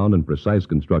background and precise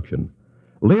construction,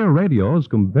 Lear radios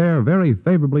compare very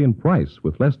favorably in price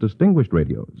with less distinguished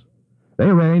radios. They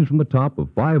range from the top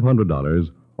of $500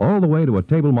 all the way to a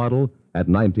table model at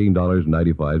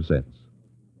 $19.95.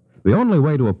 The only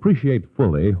way to appreciate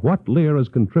fully what Lear is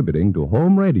contributing to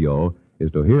home radio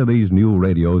is to hear these new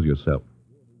radios yourself.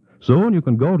 Soon you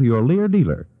can go to your Lear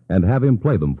dealer and have him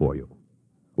play them for you.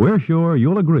 We're sure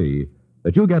you'll agree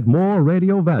that you get more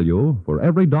radio value for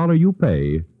every dollar you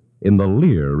pay in the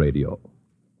Lear radio.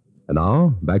 And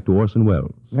now, back to Orson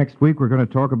Welles. Next week, we're going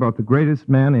to talk about the greatest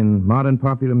man in modern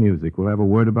popular music. We'll have a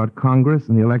word about Congress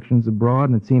and the elections abroad,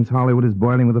 and it seems Hollywood is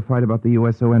boiling with a fight about the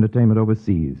USO entertainment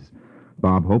overseas.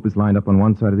 Bob Hope is lined up on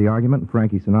one side of the argument and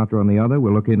Frankie Sinatra on the other.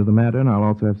 We'll look into the matter, and I'll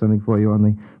also have something for you on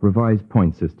the revised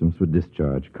point systems for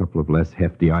discharge. A couple of less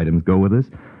hefty items go with us.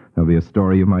 There'll be a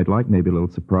story you might like, maybe a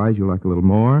little surprise you'll like a little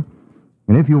more.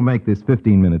 And if you'll make this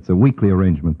 15 minutes a weekly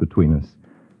arrangement between us,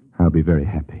 I'll be very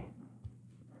happy.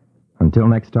 Until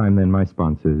next time, then, my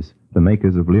sponsors, the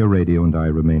makers of Lear Radio, and I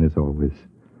remain, as always,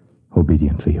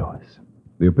 obediently yours.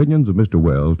 The opinions of Mr.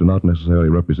 Wells do not necessarily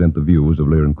represent the views of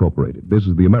Lear Incorporated. This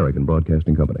is the American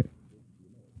Broadcasting Company.